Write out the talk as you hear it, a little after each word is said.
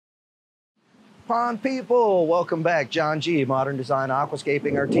Pond people, welcome back. John G, Modern Design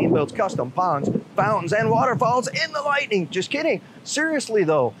Aquascaping. Our team builds custom ponds, fountains, and waterfalls in the lightning. Just kidding. Seriously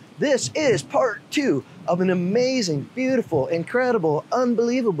though, this is part 2 of an amazing, beautiful, incredible,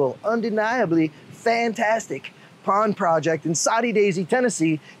 unbelievable, undeniably fantastic pond project in Soddy Daisy,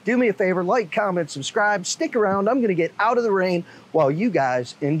 Tennessee. Do me a favor, like, comment, subscribe, stick around. I'm gonna get out of the rain while you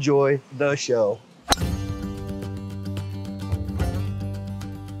guys enjoy the show.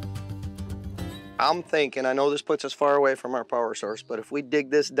 I'm thinking, I know this puts us far away from our power source, but if we dig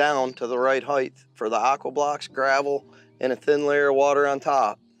this down to the right height for the aqua blocks, gravel, and a thin layer of water on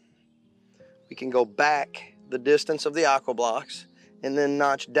top, we can go back the distance of the aqua blocks and then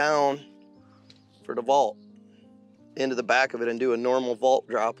notch down for the vault into the back of it and do a normal vault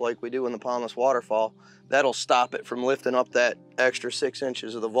drop like we do in the pondless waterfall. That'll stop it from lifting up that extra 6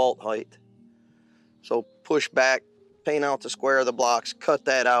 inches of the vault height. So push back, paint out the square of the blocks, cut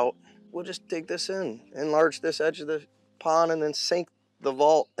that out. We'll just dig this in, enlarge this edge of the pond, and then sink the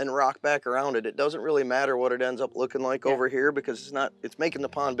vault and rock back around it. It doesn't really matter what it ends up looking like over here because it's making the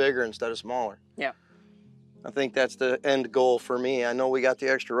pond bigger instead of smaller. Yeah. I think that's the end goal for me. I know we got the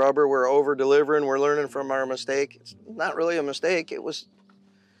extra rubber, we're over delivering, we're learning from our mistake. It's not really a mistake, it was,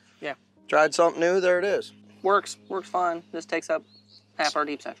 tried something new, there it is. Works fine. This takes up half our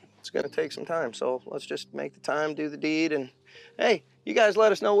deep section. It's gonna take some time, so let's just make the time, do the deed, and hey, you guys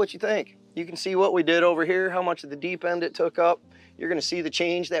let us know what you think. You can see what we did over here, how much of the deep end it took up. You're gonna see the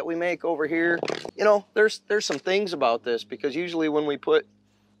change that we make over here. You know, there's some things about this because usually when we put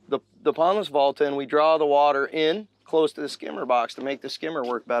the pondless vault in, we draw the water in close to the skimmer box to make the skimmer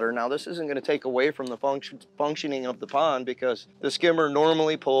work better. Now this isn't gonna take away from the functioning of the pond because the skimmer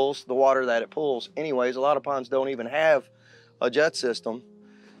normally pulls the water that it pulls. Anyways, a lot of ponds don't even have a jet system.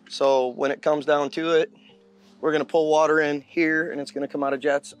 So when it comes down to it, we're gonna pull water in here and it's gonna come out of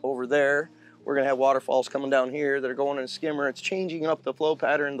jets over there. We're gonna have waterfalls coming down here that are going in a skimmer. It's changing up the flow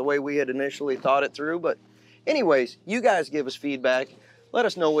pattern the way we had initially thought it through. But anyways, you guys give us feedback. Let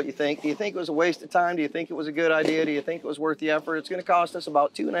us know what you think. Do you think it was a waste of time? Do you think it was a good idea? Do you think it was worth the effort? It's gonna cost us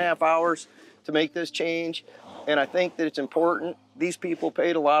about 2.5 hours to make this change. And I think that it's important. These people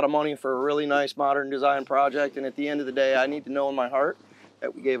paid a lot of money for a really nice modern design project. And at the end of the day, I need to know in my heart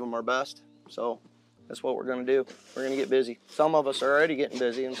that we gave them our best. So that's what we're gonna do. We're gonna get busy. Some of us are already getting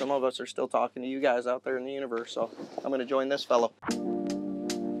busy and some of us are still talking to you guys out there in the universe. So I'm gonna join this fellow.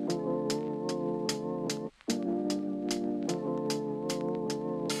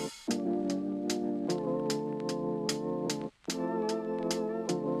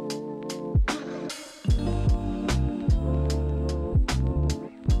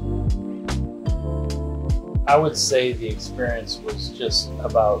 I would say the experience was just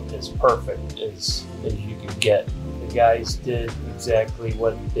about as perfect as you could get. The guys did exactly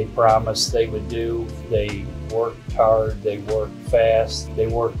what they promised they would do. They worked hard, they worked fast, they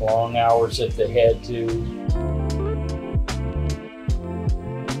worked long hours if they had to.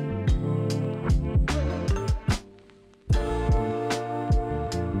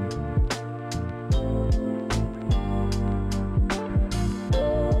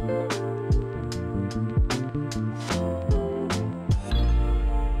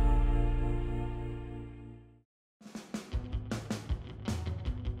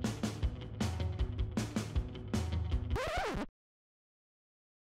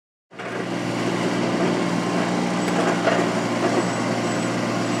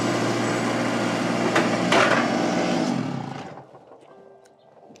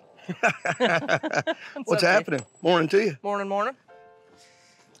 What's happening? Morning to you. Morning.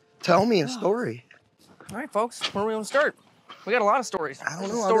 Tell me a story. All right, folks, where are we gonna start? We got a lot of stories. I don't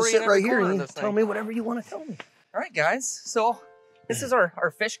know, I'll just sit right here and you tell me whatever you want to tell me. All right, guys, so this is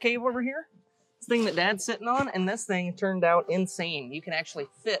our fish cave over here. This thing that Dad's sitting on, and this thing turned out insane. You can actually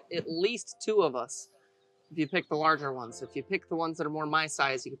fit at least 2 of us if you pick the larger ones. If you pick the ones that are more my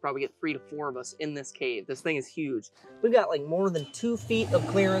size, you could probably get 3 to 4 of us in this cave. This thing is huge. We've got like more than 2 feet of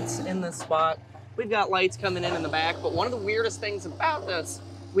clearance in this spot. We've got lights coming in the back, but one of the weirdest things about this,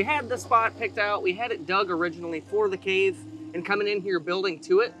 we had the spot picked out, we had it dug originally for the cave, and coming in here building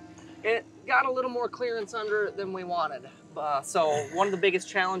to it, it got a little more clearance under it than we wanted. So one of the biggest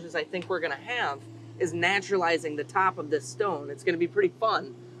challenges I think we're gonna have is naturalizing the top of this stone. It's gonna be pretty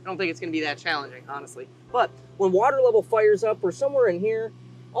fun. I don't think it's gonna be that challenging, honestly. But when water level fires up, we're somewhere in here,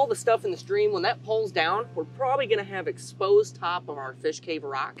 all the stuff in the stream, when that pulls down, we're probably gonna have exposed top of our fish cave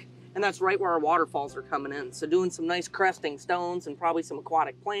rock. And that's right where our waterfalls are coming in. So doing some nice cresting stones and probably some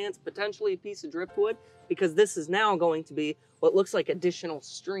aquatic plants, potentially a piece of driftwood, because this is now going to be what looks like additional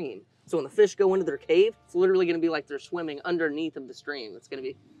stream. So when the fish go into their cave, it's literally gonna be like they're swimming underneath of the stream. It's gonna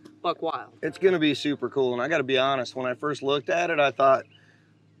be buck wild. It's gonna be super cool. And I gotta be honest, when I first looked at it, I thought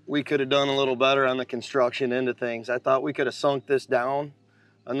we could have done a little better on the construction end of things. I thought we could have sunk this down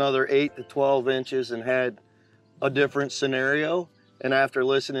another 8 to 12 inches and had a different scenario. And after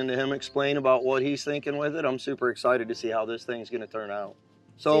listening to him explain about what he's thinking with it, I'm super excited to see how this thing's gonna turn out.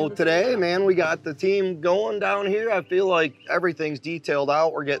 So today, man, we got the team going down here. I feel like everything's detailed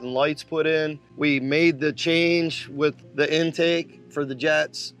out. We're getting lights put in. We made the change with the intake for the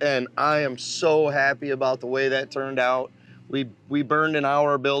jets, and I am so happy about the way that turned out. We burned an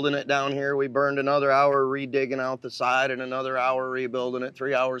hour building it down here. We burned another hour redigging out the side and another hour rebuilding it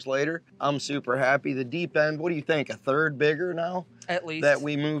 3 hours later. I'm super happy. The deep end, what do you think, a third bigger now? At least. That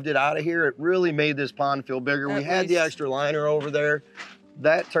we moved it out of here. It really made this pond feel bigger. We had the extra liner over there.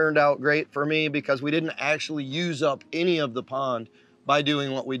 That turned out great for me because we didn't actually use up any of the pond by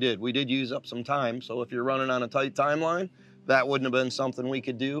doing what we did. We did use up some time. So if you're running on a tight timeline, that wouldn't have been something we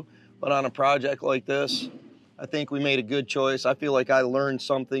could do. But on a project like this, I think we made a good choice. I feel like I learned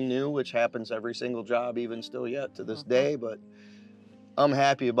something new, which happens every single job, even still yet to this day. But I'm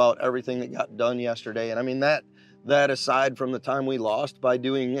happy about everything that got done yesterday. And I mean, that aside from the time we lost by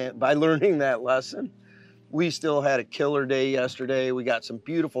doing it, by learning that lesson, we still had a killer day yesterday. We got some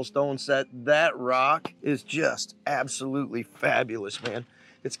beautiful stone set. That rock is just absolutely fabulous, man.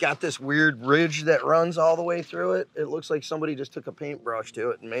 It's got this weird ridge that runs all the way through it. It looks like somebody just took a paintbrush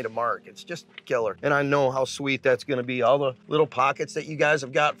to it and made a mark. It's just killer. And I know how sweet that's gonna be. All the little pockets that you guys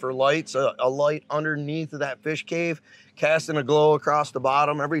have got for lights, a light underneath of that fish cave, casting a glow across the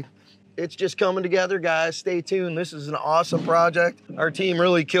bottom. It's just coming together, guys. Stay tuned. This is an awesome project. Our team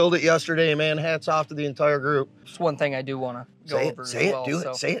really killed it yesterday, man. Hats off to the entire group. Just one thing I do want to go over. Say it, do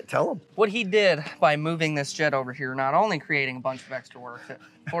it, say it, tell them. What he did by moving this jet over here, not only creating a bunch of extra work that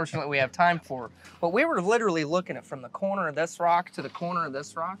fortunately we have time for, but we were literally looking at from the corner of this rock to the corner of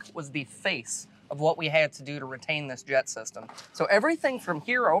this rock was the face of what we had to do to retain this jet system. So everything from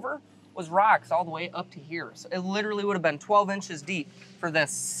here over was rocks all the way up to here. So it literally would have been 12 inches deep for this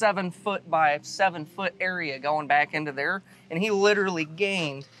 7 foot by 7 foot area going back into there. And he literally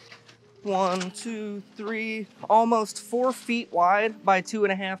gained 1, 2, 3, almost 4 feet wide by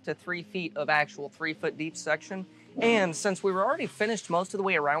 2.5 to 3 feet of actual 3 foot deep section. And since we were already finished most of the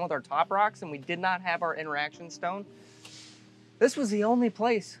way around with our top rocks and we did not have our interaction stone, this was the only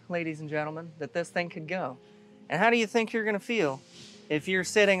place, ladies and gentlemen, that this thing could go. And how do you think you're gonna feel if you're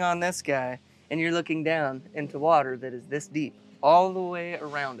sitting on this guy and you're looking down into water that is this deep all the way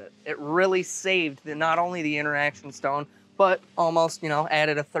around it? It really saved not only the interaction stone, but almost,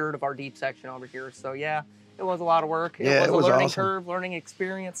 added a third of our deep section over here. So yeah, it was a lot of work. It was a learning curve, learning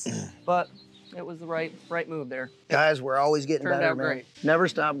experience, but it was the right move there. Guys, we're always getting better, man. Great. Never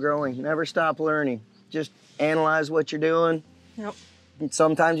stop growing, never stop learning. Just analyze what you're doing. Yep. And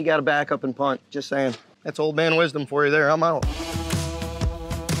sometimes you gotta back up and punt, just saying. That's old man wisdom for you there, I'm out.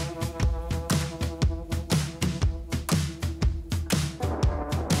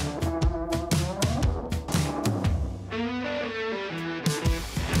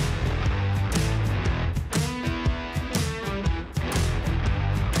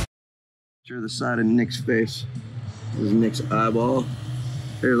 The side of Nick's face. This is Nick's eyeball.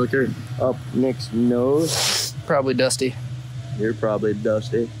 Here, look here. Up Nick's nose. Probably dusty. You're probably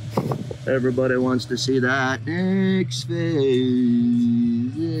dusty. Everybody wants to see that Nick's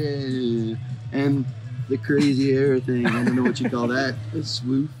face. Yeah. And the crazy hair thing. I don't know what you call that. A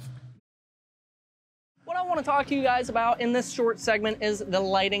swoop. What I want to talk to you guys about in this short segment is the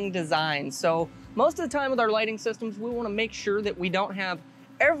lighting design. So most of the time with our lighting systems, we want to make sure that we don't have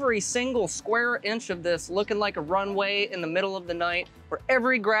every single square inch of this looking like a runway in the middle of the night, where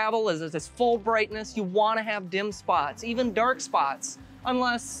every gravel is at this full brightness. You want to have dim spots, even dark spots,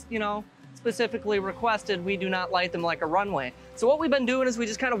 unless, specifically requested, we do not light them like a runway. So what we've been doing is we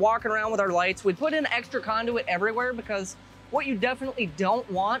just kind of walking around with our lights. We put in extra conduit everywhere because what you definitely don't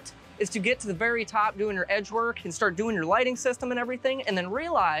want is to get to the very top doing your edge work and start doing your lighting system and everything, and then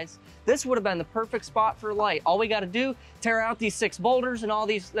realize this would have been the perfect spot for light. All we got to do, tear out these 6 boulders and all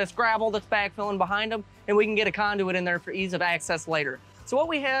this gravel that's backfilling behind them, and we can get a conduit in there for ease of access later. So what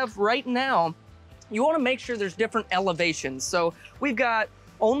we have right now, you want to make sure there's different elevations. So we've got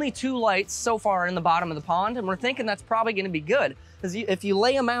only 2 lights so far in the bottom of the pond, and we're thinking that's probably going to be good. Because if you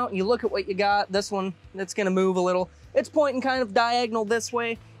lay them out and you look at what you got, this one, it's going to move a little. It's pointing kind of diagonal this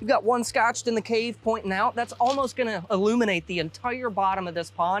way. You've got one scotched in the cave pointing out. That's almost gonna illuminate the entire bottom of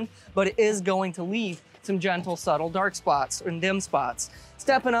this pond, but it is going to leave some gentle, subtle dark spots and dim spots.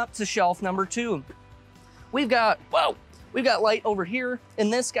 Stepping up to shelf number 2. We've got, We've got light over here in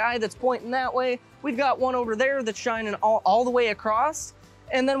this guy that's pointing that way. We've got one over there that's shining all the way across.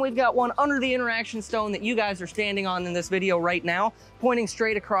 And then we've got one under the interaction stone that you guys are standing on in this video right now, pointing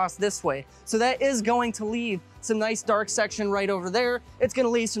straight across this way. So that is going to leave some nice dark section right over there. It's gonna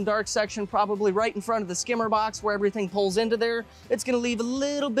leave some dark section probably right in front of the skimmer box where everything pulls into there. It's gonna leave a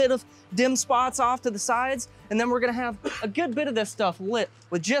little bit of dim spots off to the sides. And then we're gonna have a good bit of this stuff lit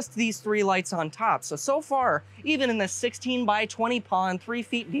with just these 3 lights on top. So far, even in this 16 by 20 pond, 3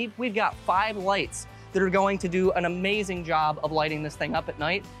 feet deep, we've got 5 lights that are going to do an amazing job of lighting this thing up at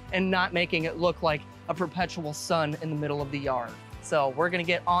night and not making it look like a perpetual sun in the middle of the yard. So we're gonna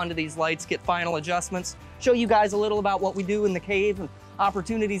get onto these lights, get final adjustments, show you guys a little about what we do in the cave and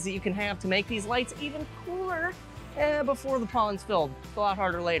opportunities that you can have to make these lights even cooler before the pond's filled. It's a lot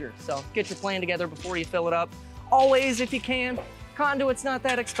harder later. So get your plan together before you fill it up. Always, if you can, conduit's not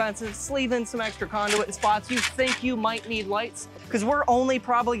that expensive. Sleeve in some extra conduit in spots you think you might need lights, because we're only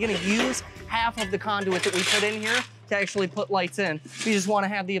probably gonna use half of the conduit that we put in here to actually put lights in. We just wanna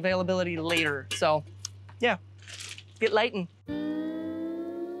have the availability later. So yeah, get lighting.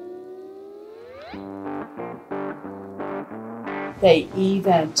 They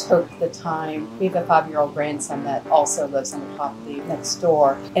even took the time, we have a 5-year-old grandson that also lives on the property next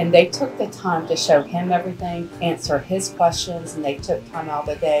door, and they took the time to show him everything, answer his questions, and they took time out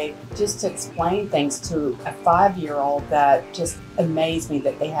of the day just to explain things to a 5-year-old that just amazed me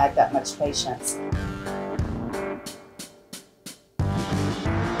that they had that much patience.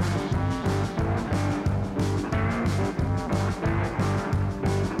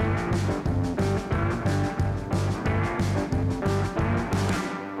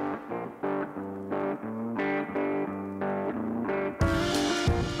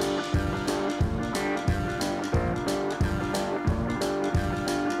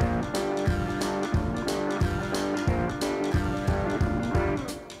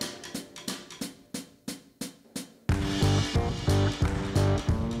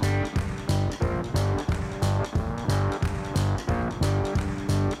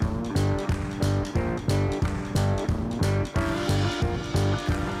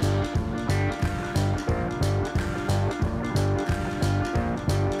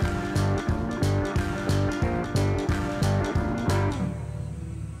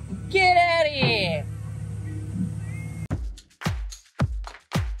 Get out of here!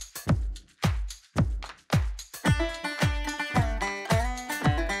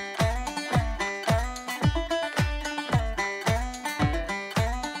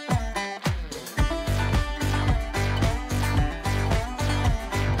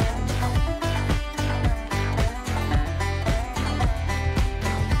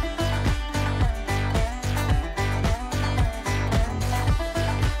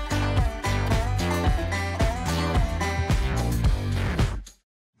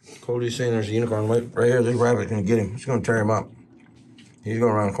 Cody's saying there's a unicorn right here. This rabbit's gonna get him. He's gonna tear him up. He's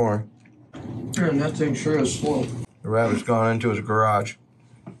going around the corner. And that thing sure is slow. The rabbit's gone into his garage.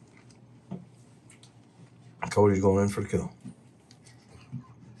 Cody's going in for the kill.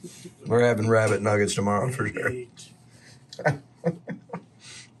 We're having rabbit nuggets tomorrow for sure.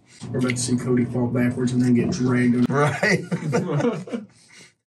 We're about to see Cody fall backwards and then get dragged. Right.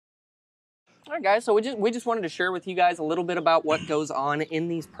 All right, guys, so we just wanted to share with you guys a little bit about what goes on in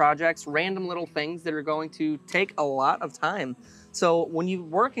these projects, random little things that are going to take a lot of time. So when you're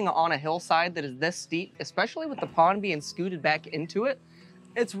working on a hillside that is this steep, especially with the pond being scooted back into it,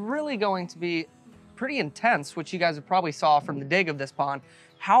 it's really going to be pretty intense, which you guys have probably saw from the dig of this pond,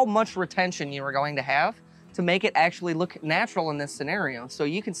 how much retention you are going to have to make it actually look natural in this scenario. So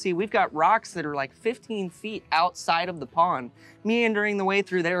you can see we've got rocks that are like 15 feet outside of the pond, meandering the way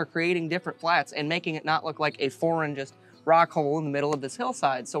through there, creating different flats and making it not look like a foreign just rock hole in the middle of this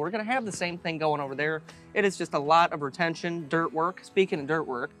hillside. So we're gonna have the same thing going over there. It is just a lot of retention, dirt work. Speaking of dirt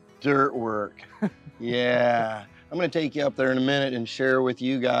work. Dirt work, yeah. I'm gonna take you up there in a minute and share with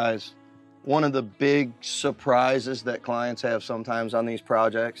you guys one of the big surprises that clients have sometimes on these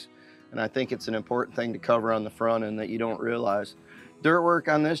projects. And I think it's an important thing to cover on the front end that you don't realize. Dirt work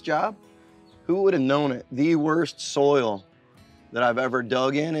on this job, who would have known it? The worst soil that I've ever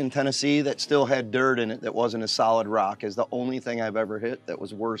dug in Tennessee that still had dirt in it that wasn't a solid rock is the only thing I've ever hit that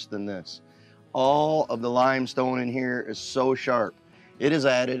was worse than this. All of the limestone in here is so sharp. It has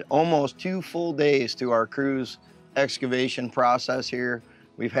added almost 2 full days to our crew's excavation process here.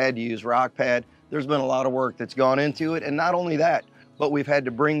 We've had to use rock pad. There's been a lot of work that's gone into it. And not only that, but we've had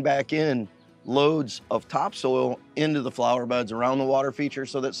to bring back in loads of topsoil into the flower beds around the water feature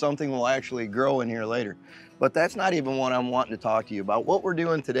so that something will actually grow in here later. But that's not even what I'm wanting to talk to you about. What we're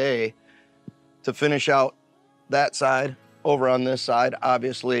doing today to finish out that side over on this side,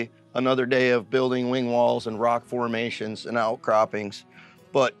 obviously another day of building wing walls and rock formations and outcroppings.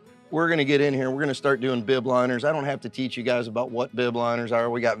 But we're gonna get in here, we're gonna start doing bib liners. I don't have to teach you guys about what bib liners are.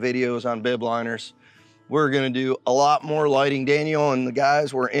 We got videos on bib liners. We're gonna do a lot more lighting. Daniel and the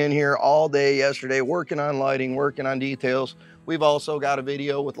guys were in here all day yesterday working on lighting, working on details. We've also got a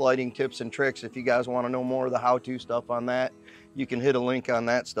video with lighting tips and tricks. If you guys wanna know more of the how-to stuff on that, you can hit a link on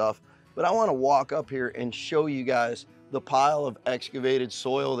that stuff. But I wanna walk up here and show you guys the pile of excavated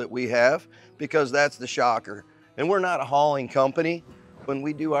soil that we have, because that's the shocker. And we're not a hauling company. When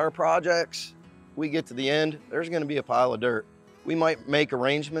we do our projects, we get to the end, there's gonna be a pile of dirt. We might make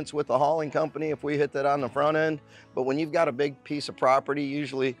arrangements with the hauling company if we hit that on the front end, but when you've got a big piece of property,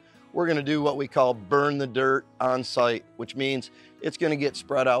 usually we're gonna do what we call burn the dirt on site, which means it's gonna get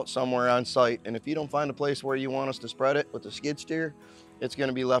spread out somewhere on site. And if you don't find a place where you want us to spread it with the skid steer, it's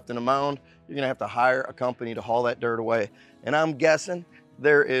gonna be left in a mound. You're gonna have to hire a company to haul that dirt away. And I'm guessing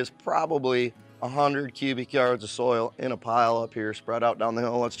there is probably 100 cubic yards of soil in a pile up here spread out down the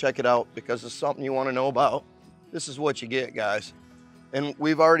hill. Let's check it out because it's something you wanna know about. This is what you get, guys. And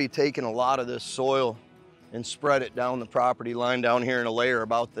we've already taken a lot of this soil and spread it down the property line down here in a layer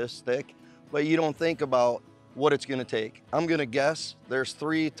about this thick, but you don't think about what it's gonna take. I'm gonna guess there's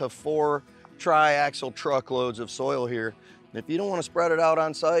 3 to 4 triaxle truckloads of soil here. And if you don't wanna spread it out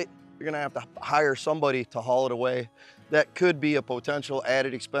on site, you're gonna have to hire somebody to haul it away. That could be a potential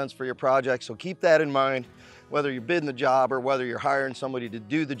added expense for your project. So keep that in mind, whether you're bidding the job or whether you're hiring somebody to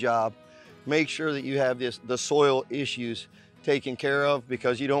do the job. Make sure that you have the soil issues taken care of,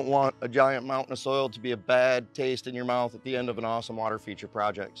 because you don't want a giant mountain of soil to be a bad taste in your mouth at the end of an awesome water feature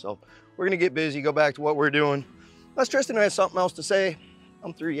project. So we're gonna get busy, go back to what we're doing. Unless Tristan has something else to say,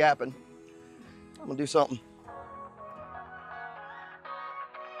 I'm through yapping. I'm gonna do something.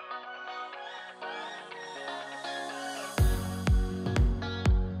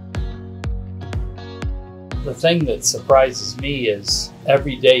 The thing that surprises me is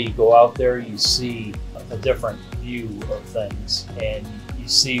every day you go out there, you see a different view of things, and you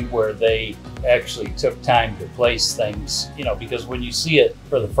see where they actually took time to place things, you know, because when you see it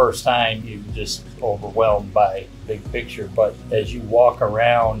for the first time, you're just overwhelmed by the big picture. But as you walk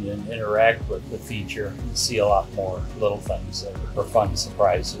around and interact with the feature, you see a lot more little things that are fun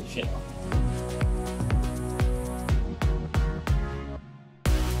surprises, you know.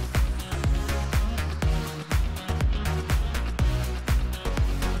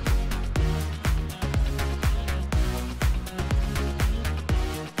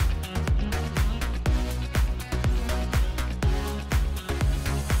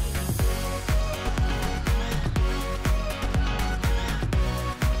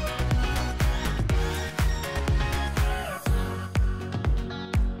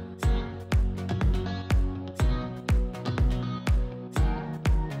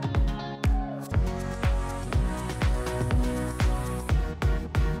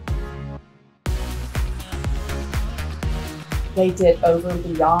 They did over and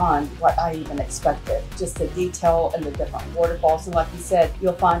beyond what I even expected. Just the detail and the different waterfalls. And like you said,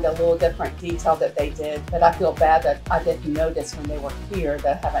 you'll find a little different detail that they did, but I feel bad that I didn't notice when they were here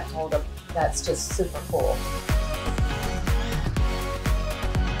that I haven't told them. That's just super cool.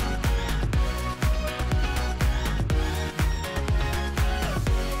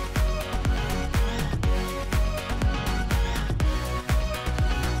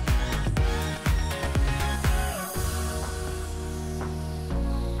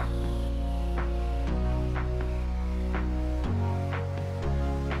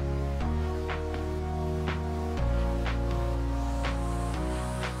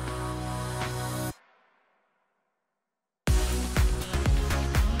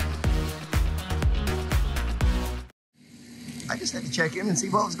 I just had to check in and see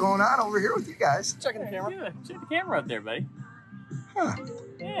what was going on over here with you guys. Checking the camera. Yeah, check the camera up there, buddy. Huh.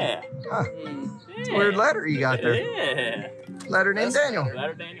 Yeah. Huh. Yeah. It's a weird letter you got there. Yeah. Letter named Daniel.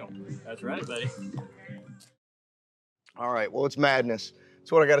 Letter Daniel. That's right, buddy. All right, well, it's madness.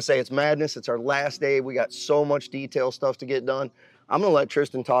 That's what I gotta say, it's madness. It's our last day. We got so much detail stuff to get done. I'm gonna let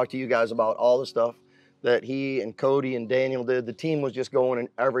Tristan talk to you guys about all the stuff that he and Cody and Daniel did. The team was just going in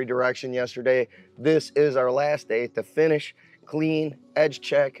every direction yesterday. This is our last day to finish, clean, edge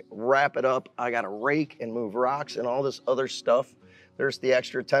check, wrap it up. I gotta rake and move rocks and all this other stuff. There's the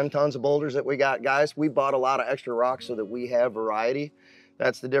extra 10 tons of boulders that we got. Guys, we bought a lot of extra rocks so that we have variety.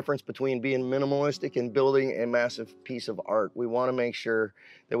 That's the difference between being minimalistic and building a massive piece of art. We want to make sure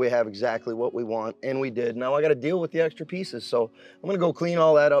that we have exactly what we want, and we did. Now I got to deal with the extra pieces, so I'm going to go clean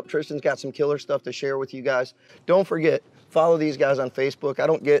all that up. Tristan's got some killer stuff to share with you guys. Don't forget, follow these guys on Facebook. I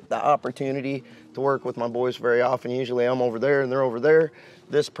don't get the opportunity to work with my boys very often. Usually I'm over there and they're over there.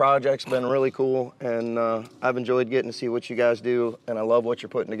 This project's been really cool, and I've enjoyed getting to see what you guys do, and I love what you're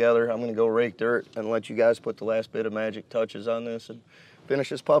putting together. I'm going to go rake dirt and let you guys put the last bit of magic touches on this and finish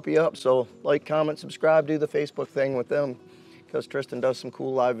this puppy up. So like, comment, subscribe, do the Facebook thing with them, because Tristan does some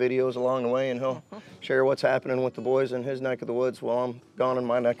cool live videos along the way, and he'll share what's happening with the boys in his neck of the woods while I'm gone in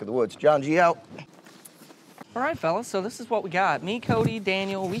my neck of the woods. John G out. All right, fellas, so this is what we got. Me, Cody,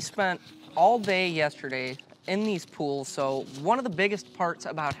 Daniel, we spent all day yesterday in these pools. So one of the biggest parts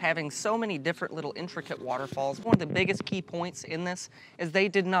about having so many different little intricate waterfalls, one of the biggest key points in this is they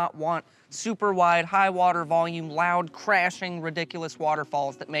did not want super wide, high water volume, loud, crashing, ridiculous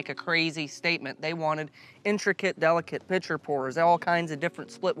waterfalls that make a crazy statement. They wanted intricate, delicate pitcher pours, all kinds of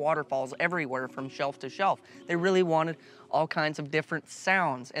different split waterfalls everywhere from shelf to shelf. They really wanted all kinds of different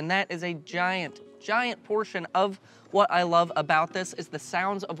sounds, and that is a giant portion of what I love about this is the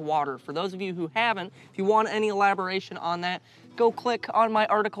sounds of water. For those of you who haven't, if you want any elaboration on that, go click on my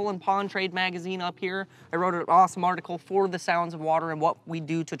article in Pond Trade magazine up here. I wrote an awesome article for the sounds of water and what we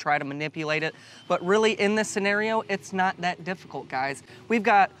do to try to manipulate it. But really in this scenario, it's not that difficult, guys. We've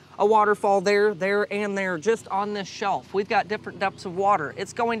got a waterfall there, there, and there just on this shelf. We've got different depths of water.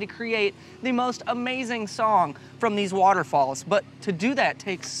 It's going to create the most amazing song from these waterfalls. But to do that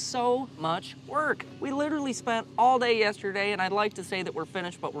takes so much work. We literally spent all day yesterday, and I'd like to say that we're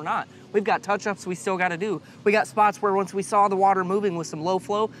finished, but we're not. We've got touch-ups we still got to do. We got spots where once we saw the water moving with some low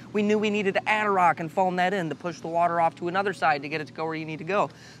flow, we knew we needed to add a rock and foam that in to push the water off to another side to get it to go where you need to go.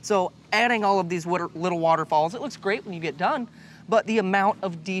 So adding all of these little waterfalls, it looks great when you get done, but the amount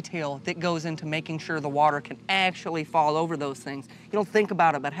of detail that goes into making sure the water can actually fall over those things. You don't think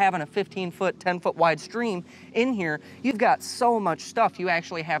about it, but having a 15-foot, 10-foot wide stream in here, you've got so much stuff you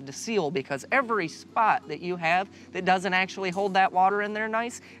actually have to seal, because every spot that you have that doesn't actually hold that water in there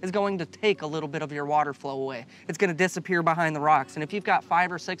nice is going to take a little bit of your water flow away. It's going to disappear behind the rocks, and if you've got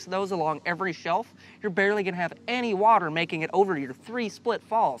 5 or 6 of those along every shelf, you're barely going to have any water making it over your 3 split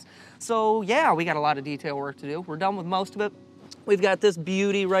falls. So yeah, we got a lot of detail work to do. We're done with most of it. We've got this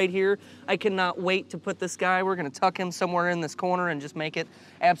beauty right here. I cannot wait to put this guy, we're gonna tuck him somewhere in this corner and just make it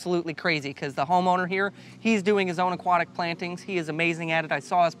absolutely crazy, because the homeowner here, he's doing his own aquatic plantings. He is amazing at it. I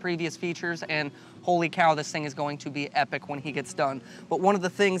saw his previous features, and holy cow, this thing is going to be epic when he gets done. But one of the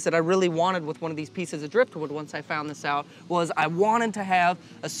things that I really wanted with one of these pieces of driftwood once I found this out was I wanted to have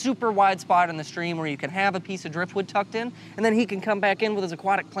a super wide spot in the stream where you can have a piece of driftwood tucked in, and then he can come back in with his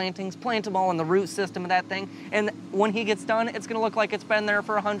aquatic plantings, plant them all in the root system of that thing, and when he gets done, it's gonna look like it's been there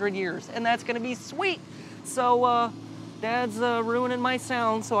for 100 years, and that's gonna be sweet. So Dad's ruining my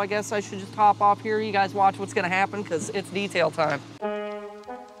sound, so I guess I should just hop off here. You guys watch what's gonna happen, because it's detail time.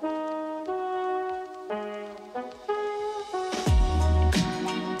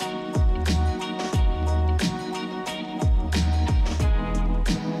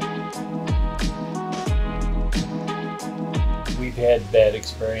 Had bad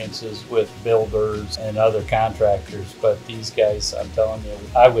experiences with builders and other contractors, but these guys, I'm telling you,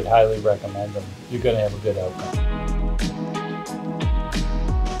 I would highly recommend them. You're going to have a good outcome.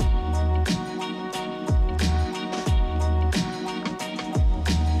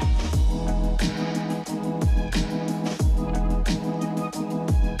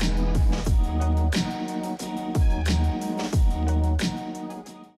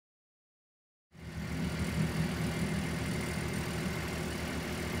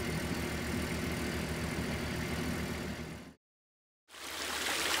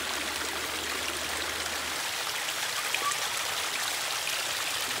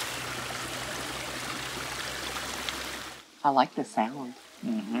 I like the sound.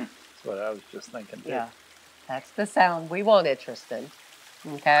 Mm-hmm. That's what I was just thinking too. Yeah, that's the sound we wanted, Tristan.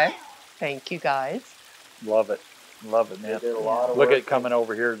 Okay, thank you guys. Love it. Love it, man. They did a lot of Look work. at it coming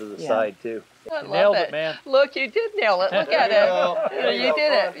over here to the Yeah. side too. I You love nailed it. it, man. Look, you did nail it. Look There at you go. it. There you You go.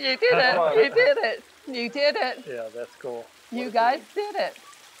 did it. You did Come on. it. You did it. You did it. Yeah, that's cool. You guys did it.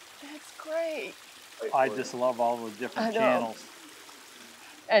 That's great. I just love all the different I know. channels.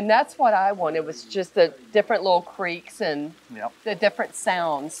 And that's what I wanted, was just the different little creaks and Yep. the different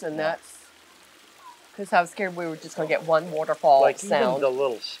sounds, and that's because I was scared we were just going to get one waterfall Like sound. even the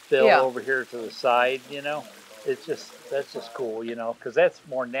little spill Yeah. over here to the side, you know, it's just, that's just cool, you know, because that's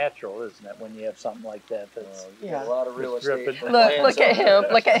more natural, isn't it, when you have something like that? That's Yeah. A lot of real Just estate. ripping. Look at him.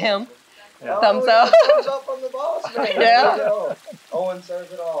 Look at him. Thumbs up. Thumbs up from the boss, man. Yeah. There you go. Owen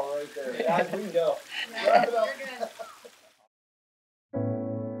serves it all right there. Guys, we can go. Wrap it up.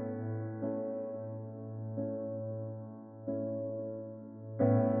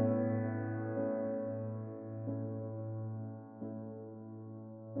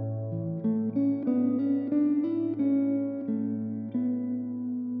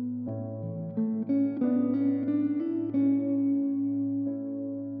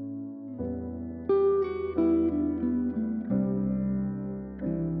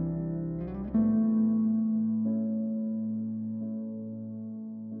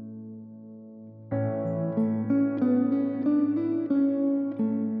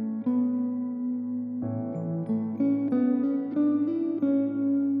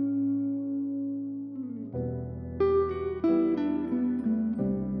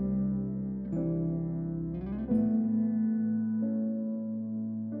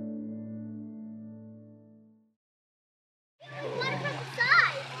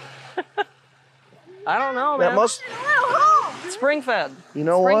 I don't know, man. That must. Spring fed. You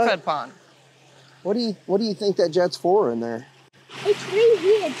know Spring what? fed pond. What do you think that jet's for in there? It's right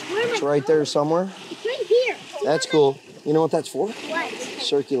here. It's right there somewhere. It's right here. That's cool. You know what that's for? What?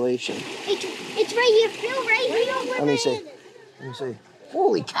 Circulation. It's right here. Feel right here. Let me see. Let me see.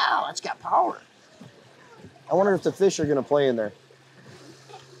 Holy cow, that's got power. I wonder if the fish are gonna play in there.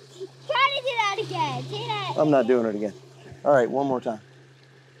 Try to do that again. Do that. I'm not doing it again. All right, one more time.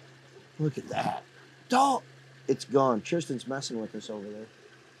 Look at that. Don't. It's gone. Tristan's messing with us over there.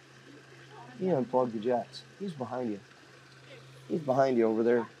 He unplugged the jets. He's behind you. He's behind you over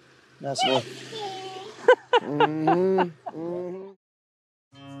there. Messing with.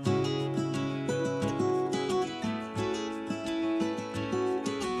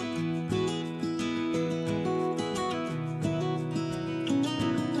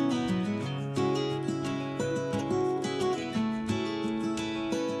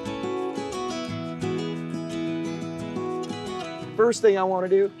 First thing I want to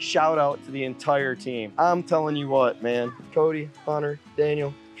do, shout out to the entire team. I'm telling you what, man. Cody, Hunter,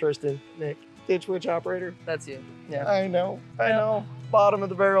 Daniel, Tristan, Nick, ditch witch operator. That's you. Yeah. I know. Bottom of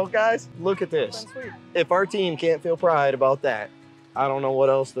the barrel, guys. Look at this. Sweet. If our team can't feel pride about that, I don't know what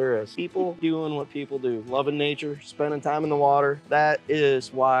else there is. People doing what people do, loving nature, spending time in the water. That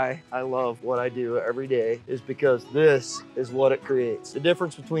is why I love what I do every day, is because this is what it creates. The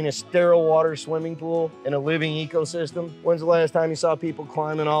difference between a sterile water swimming pool and a living ecosystem. When's the last time you saw people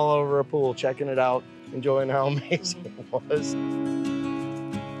climbing all over a pool, checking it out, enjoying how amazing it was?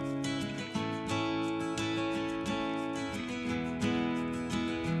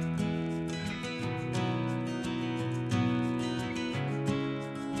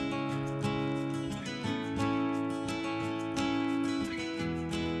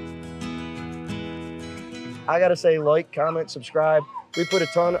 I gotta say, like, comment, subscribe. We put a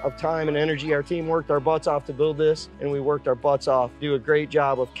ton of time and energy. Our team worked our butts off to build this, and we worked our butts off to do a great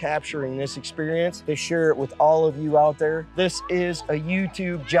job of capturing this experience, to share it with all of you out there. This is a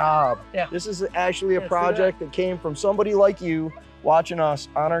YouTube job. Yeah. This is actually a project that came from somebody like you watching us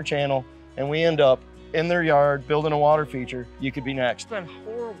on our channel, and we end up in their yard building a water feature. You could be next. It's been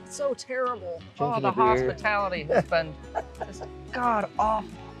horrible. So terrible. Drinking Oh, the a beer. hospitality has been just god awful.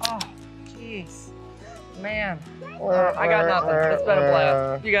 Oh, jeez. Man, I got nothing. It's been a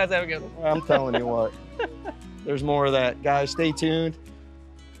blast. You guys have a good one. I'm telling you what. There's more of that. Guys, stay tuned.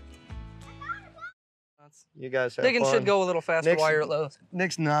 You guys have Digging fun. should go a little faster Nick's- while you're at Lowe's.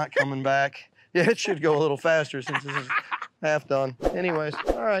 Nick's not coming back. Yeah, it should go a little faster since this is half done. Anyways,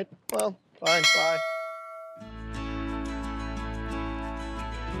 all right. Well, fine, bye.